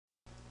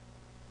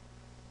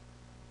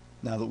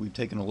Now that we've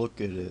taken a look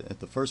at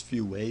the first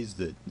few ways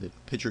that a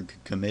pitcher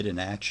could commit an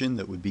action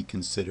that would be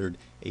considered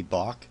a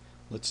balk,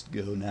 let's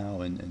go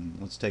now and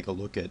let's take a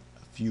look at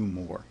a few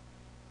more.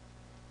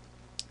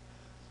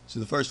 So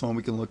the first one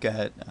we can look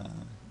at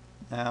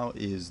now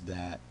is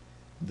that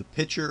the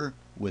pitcher,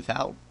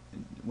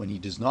 when he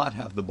does not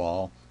have the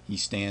ball, he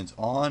stands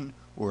on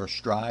or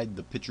astride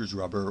the pitcher's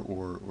rubber,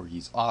 or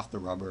he's off the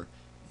rubber,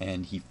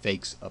 and he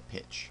fakes a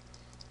pitch.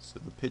 So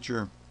the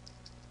pitcher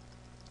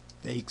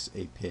fakes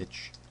a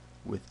pitch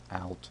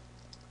without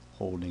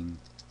holding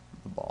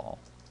the ball.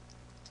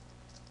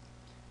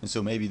 And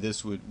so maybe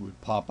this would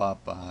pop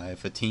up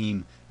if a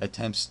team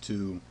attempts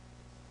to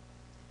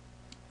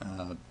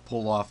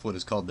pull off what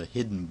is called the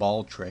hidden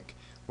ball trick,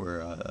 where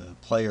a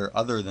player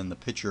other than the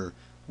pitcher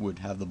would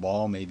have the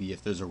ball. Maybe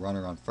if there's a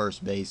runner on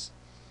first base,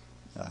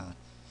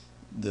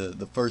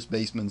 the first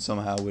baseman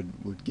somehow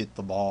would get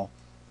the ball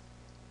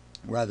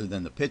rather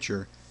than the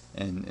pitcher,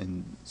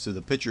 and so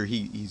the pitcher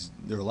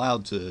they're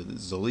allowed to,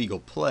 this is a legal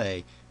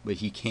play, but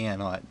he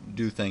cannot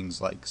do things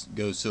like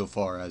go so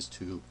far as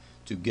to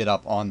get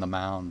up on the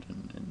mound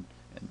and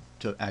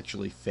to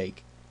actually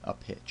fake a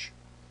pitch.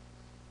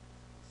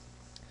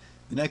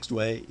 The next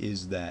way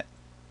is that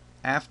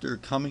after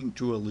coming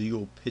to a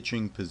legal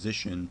pitching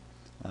position,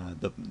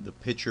 the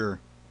pitcher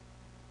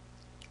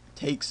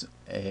takes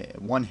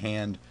one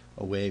hand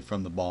away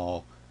from the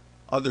ball,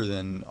 other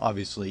than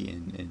obviously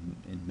in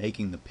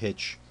making the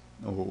pitch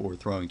or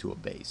throwing to a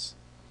base.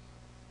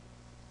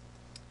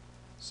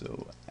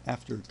 So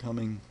after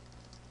coming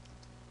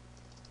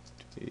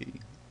to a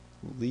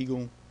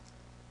legal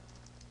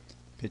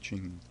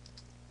pitching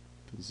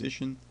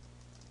position,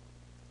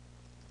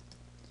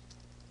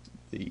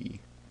 the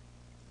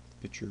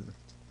pitcher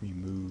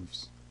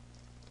removes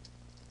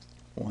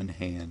one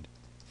hand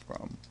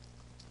from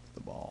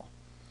the ball.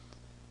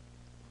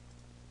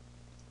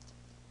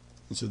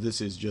 And so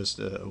this is just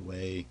a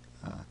way,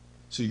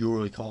 so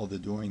you'll recall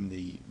that during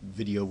the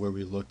video where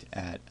we looked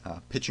at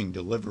pitching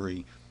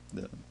delivery,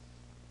 the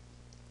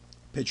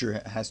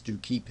pitcher has to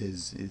keep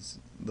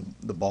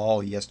the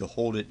ball, he has to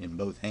hold it in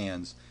both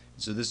hands.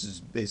 So this is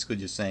basically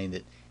just saying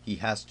that he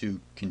has to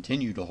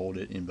continue to hold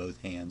it in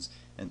both hands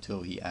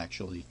until he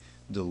actually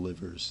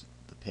delivers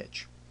the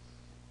pitch.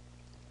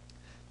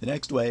 The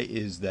next way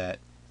is that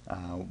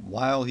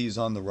while he's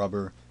on the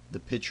rubber, the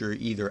pitcher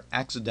either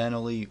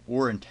accidentally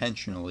or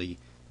intentionally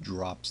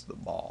drops the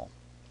ball.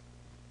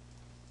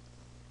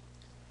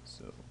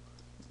 So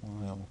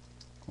while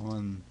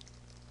on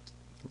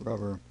the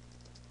rubber,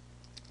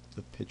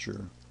 the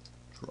pitcher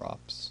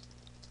drops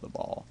the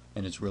ball,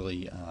 and it's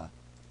really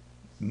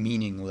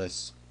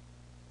meaningless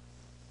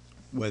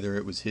whether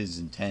it was his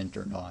intent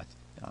or not.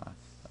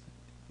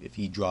 If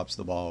he drops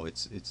the ball,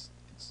 it's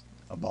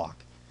a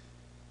balk.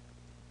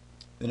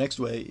 The next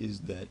way is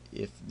that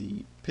if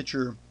the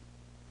pitcher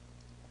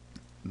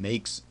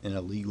makes an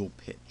illegal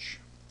pitch,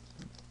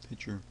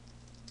 pitcher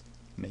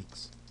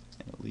makes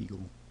an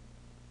illegal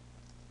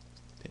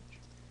pitch.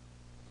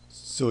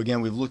 So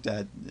again, we've looked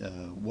at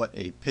what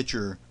a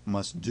pitcher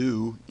must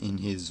do in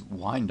his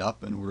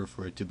windup in order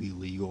for it to be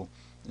legal.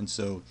 And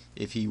so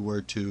if he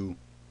were to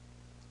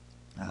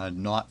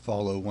not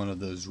follow one of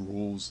those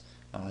rules,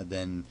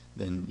 then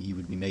he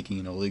would be making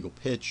an illegal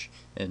pitch,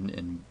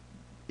 and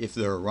if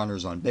there are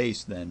runners on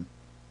base, then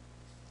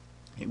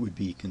it would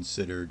be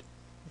considered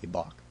a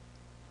balk.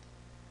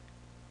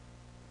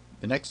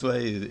 The next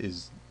way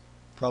is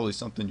probably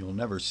something you'll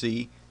never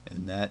see,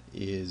 and that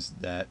is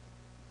that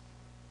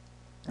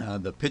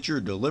the pitcher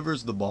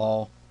delivers the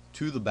ball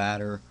to the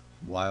batter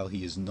while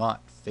he is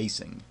not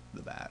facing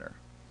the batter.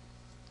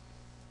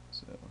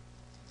 So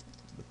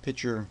the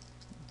pitcher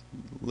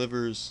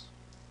delivers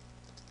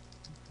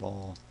the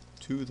ball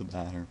to the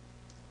batter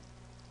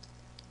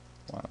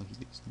while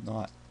he is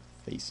not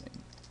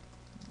facing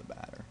the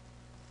batter.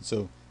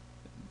 So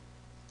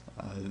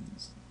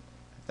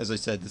as I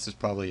said, this is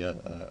probably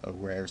a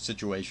rare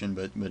situation,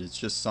 but it's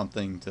just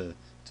something to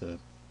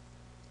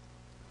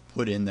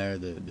put in there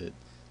that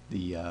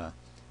the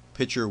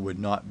pitcher would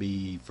not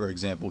be, for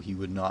example, he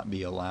would not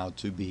be allowed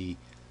to be,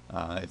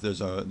 if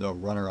there's a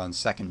runner on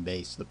second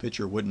base, the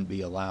pitcher wouldn't be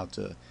allowed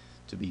to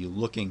be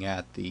looking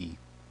at the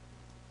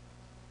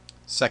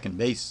second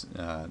base,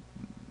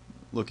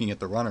 looking at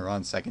the runner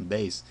on second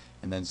base,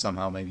 and then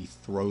somehow maybe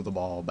throw the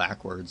ball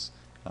backwards.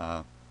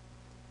 I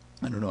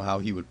don't know how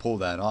he would pull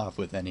that off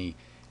with any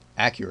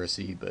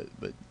accuracy, but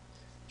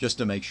just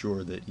to make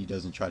sure that he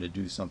doesn't try to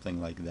do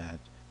something like that,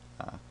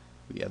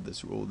 we have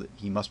this rule that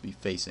he must be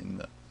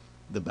facing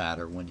the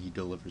batter when he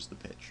delivers the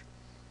pitch.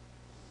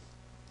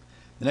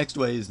 The next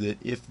way is that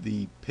if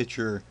the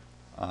pitcher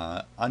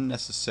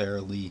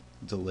unnecessarily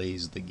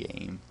delays the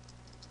game.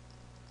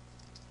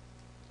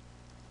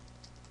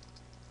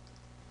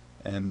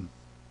 And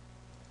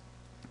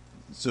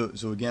so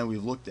again,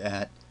 we've looked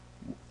at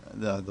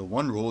the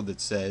one rule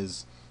that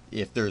says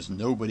if there's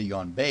nobody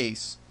on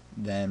base,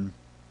 then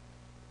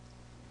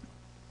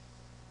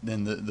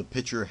the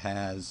pitcher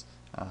has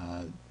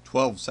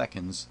 12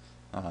 seconds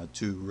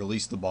to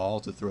release the ball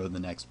to throw the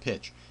next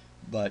pitch.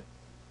 But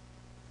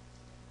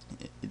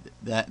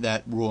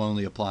that rule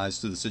only applies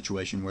to the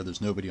situation where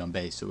there's nobody on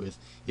base. So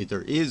if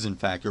there is in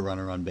fact a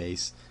runner on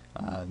base,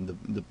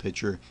 the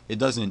pitcher, it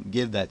doesn't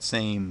give that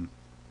same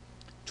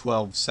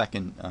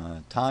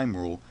 12-second time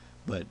rule,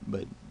 but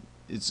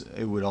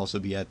it would also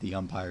be at the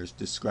umpire's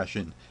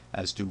discretion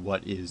as to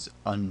what is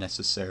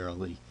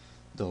unnecessarily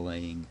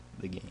delaying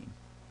the game.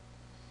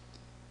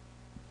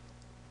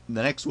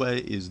 The next way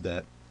is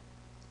that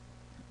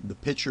the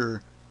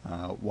pitcher,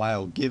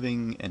 while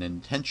giving an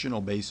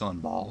intentional base on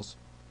balls,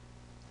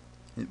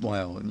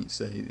 while you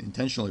say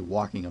intentionally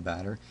walking a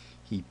batter,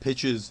 he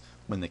pitches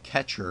when the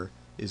catcher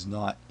is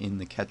not in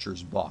the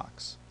catcher's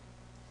box.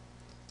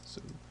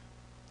 So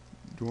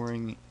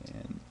during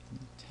an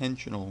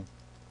intentional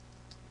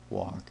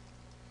walk,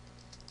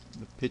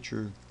 the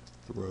pitcher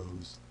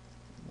throws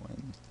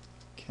when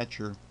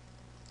catcher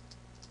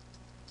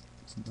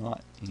is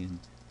not in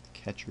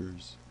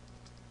catcher's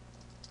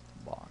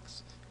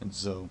box. And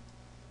so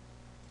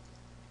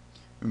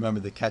remember,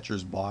 the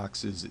catcher's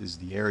box is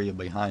the area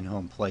behind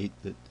home plate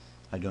that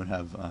I don't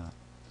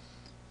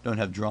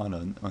have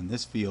drawn on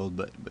this field,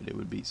 but it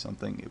would be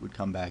something, it would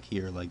come back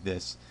here like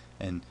this,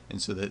 and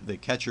so the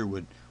catcher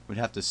would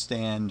have to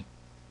stand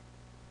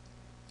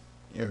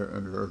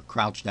or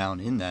crouch down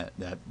in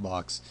that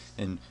box,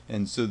 and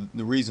so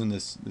the reason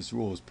this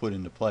rule is put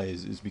into play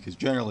is because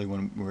generally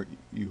when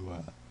you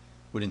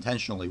would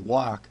intentionally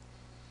walk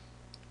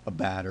a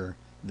batter,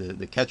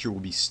 the catcher will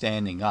be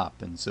standing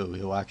up, and so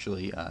he'll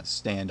actually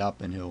stand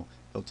up, and he'll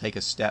take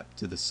a step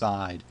to the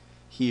side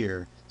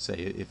here, say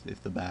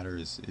if the batter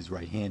is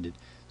right-handed,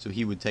 so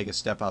he would take a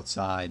step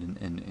outside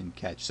and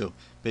catch. So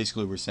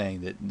basically we're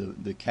saying that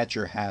the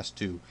catcher has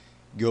to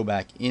go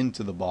back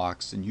into the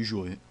box, and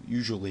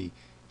usually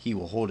he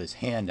will hold his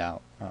hand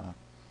out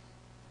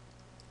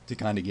to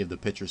kind of give the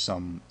pitcher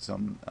some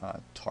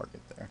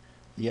target there.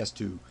 He has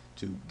to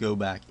go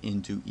back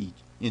into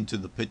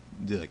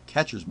the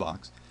catcher's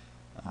box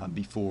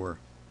before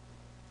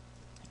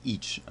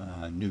each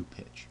new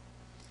pitch.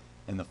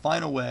 And the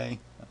final way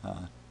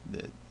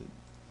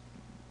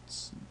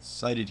that's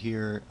cited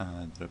here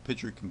that a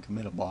pitcher can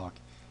commit a balk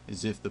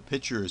is if the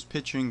pitcher is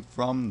pitching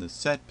from the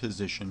set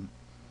position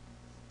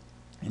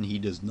and he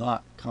does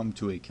not come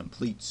to a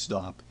complete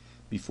stop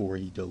before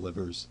he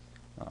delivers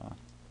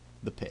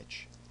the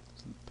pitch.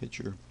 So the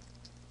pitcher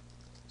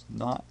does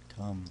not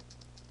come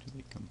to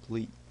a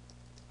complete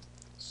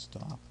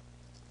stop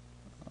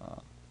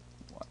while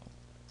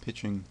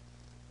pitching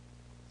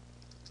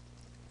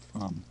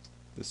from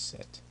the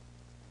set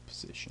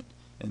position.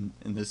 And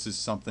this is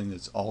something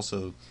that's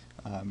also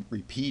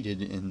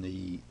repeated in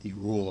the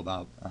rule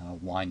about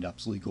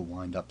wind-ups, legal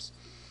wind-ups.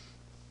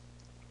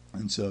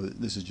 And so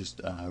this is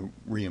just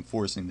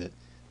reinforcing that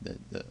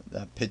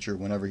that pitcher,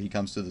 whenever he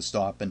comes to the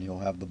stop, and he'll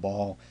have the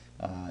ball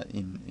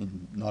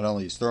in not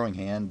only his throwing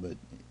hand,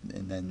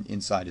 and then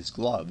inside his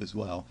glove as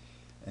well.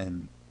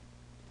 And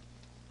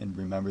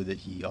remember that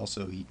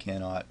he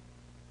cannot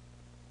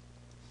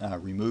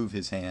remove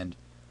his hand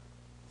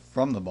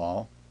from the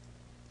ball,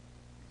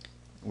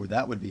 or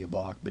that would be a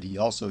balk, but he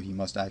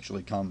must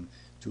actually come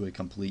to a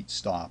complete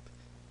stop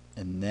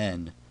and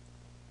then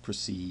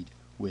proceed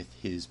with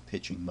his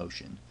pitching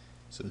motion.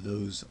 So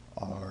those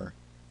are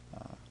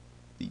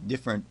the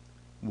different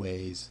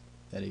ways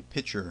that a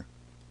pitcher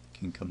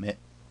can commit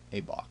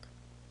a balk.